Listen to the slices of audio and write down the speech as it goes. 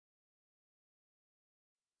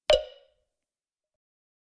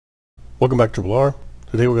Welcome back to R.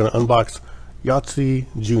 Today we're going to unbox Yahtzee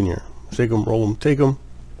Jr. Shake 'em, roll 'em, take 'em.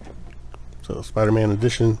 So Spider-Man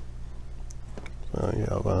edition. You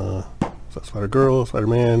have Spider-Girl,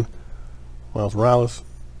 Spider-Man, Miles Morales,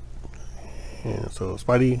 and so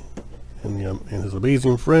Spidey and his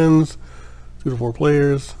amazing friends. 2 to 4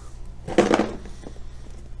 players. So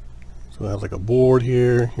it has like a board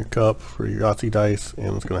here, your cup for your Yahtzee dice,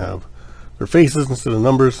 and it's going to have their faces instead of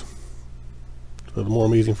numbers. So the more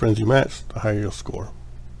amazing friends you match, the higher you'll score.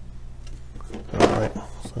 Alright,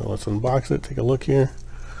 so let's unbox it, take a look here.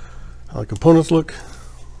 How the components look.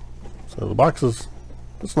 So the box is,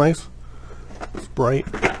 it's nice. It's bright.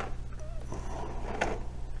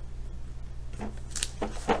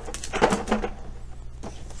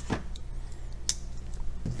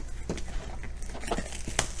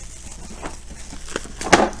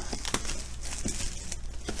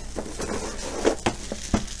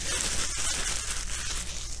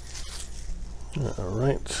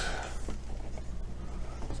 Alright.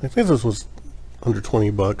 I think this was under 20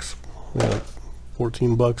 bucks. We had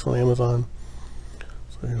 14 bucks on Amazon.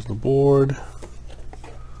 So here's the board.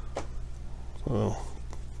 So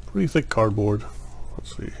pretty thick cardboard.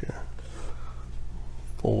 Let's see here.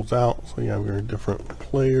 Folds out, so you have your different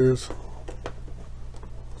players.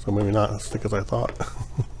 So maybe not as thick as I thought.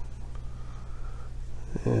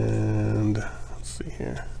 And let's see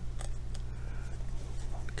here.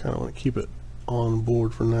 Kind of want to keep it on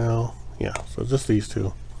board for now. Yeah, so just these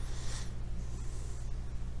two.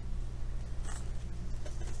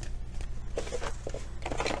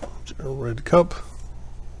 A red cup,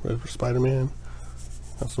 red for Spider-Man.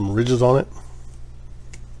 Has some ridges on it.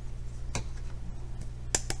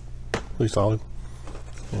 Really solid.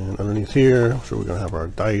 And underneath here, I'm sure we're gonna have our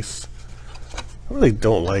dice. I really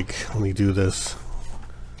don't like when we do this.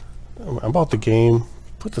 I bought the game,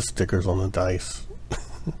 put the stickers on the dice.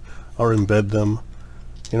 Or embed them.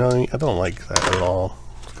 You know what I mean? I don't like that at all.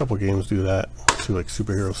 A couple games do that. Do like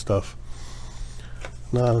superhero stuff.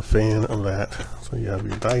 Not a fan of that. So you have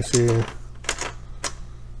your dice here.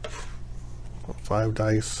 5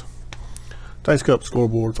 dice. Dice cup,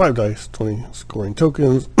 scoreboard, 5 dice, 20 scoring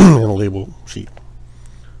tokens, and a label sheet.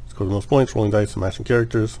 Score the most points, rolling dice, and matching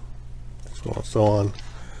characters. So on and so on.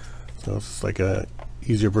 So it's just like a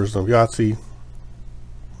easier version of Yahtzee.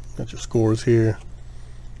 Got your scores here.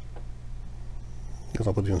 Guess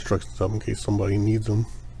I'll put the instructions up in case somebody needs them.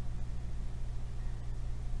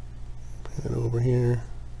 And over here.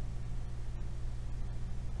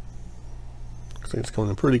 Looks like it's coming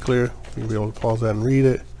in pretty clear. You'll be able to pause that and read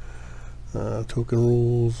it. Token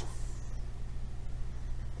rules.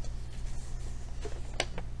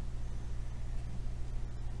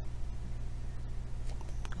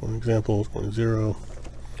 One example, 0.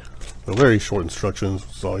 So very short instructions,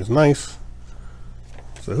 which is always nice.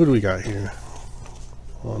 So who do we got here?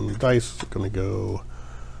 On the dice, it's going to go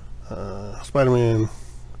Spider-Man,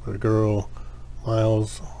 Spider-Girl,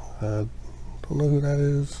 Miles, don't know who that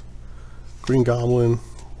is, Green Goblin,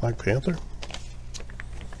 Black Panther.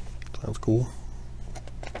 Sounds cool.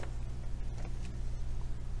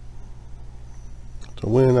 To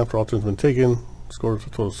win after all turns have been taken, scores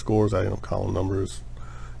total scores, adding up column numbers.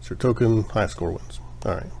 It's your token, highest score wins.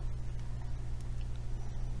 Alright.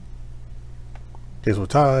 Case of a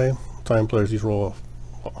tie, time players each roll off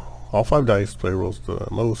all 5 dice. Player rolls the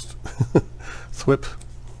most thwip.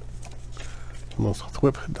 Most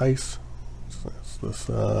thwip dice. So this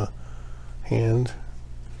hand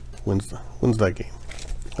wins that game.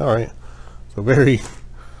 Alright. So very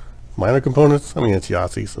minor components. I mean, it's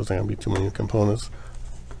Yahtzee, so it's not gonna be too many components.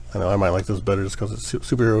 I know I might like this better just because it's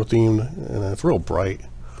superhero themed and it's real bright.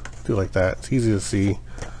 I do like that. It's easy to see.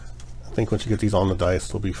 I think once you get these on the dice,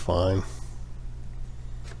 they'll be fine.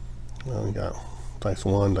 Well, we got dice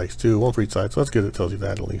 1, dice 2, 1 for each side, so that's good. It tells you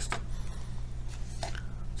that at least.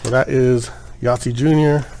 So that is Yahtzee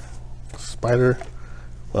Jr. Spidey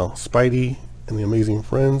and the Amazing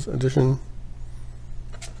Friends edition.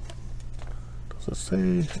 Does it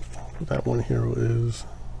say who that one hero is?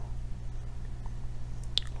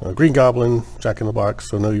 Green Goblin, Jack in the Box.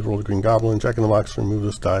 So now you've rolled a Green Goblin. Jack in the Box, remove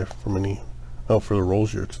this die from any. Oh, for the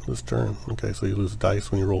rolls this turn. Okay, so you lose a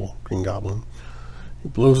dice when you roll Green Goblin. He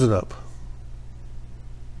blows it up.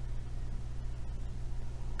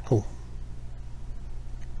 Oh.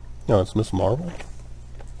 No, it's Miss Marvel.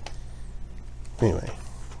 Anyway,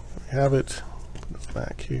 we have it. Put this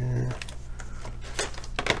back here.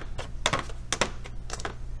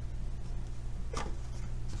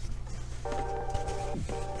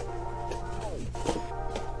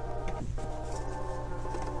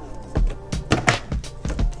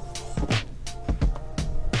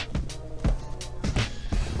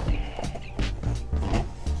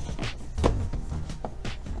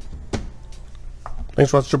 Thanks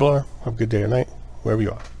for watching, Triple R. Have a good day or night, wherever you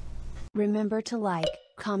are. Remember to like,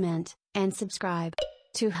 comment, and subscribe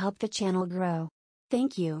to help the channel grow.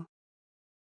 Thank you.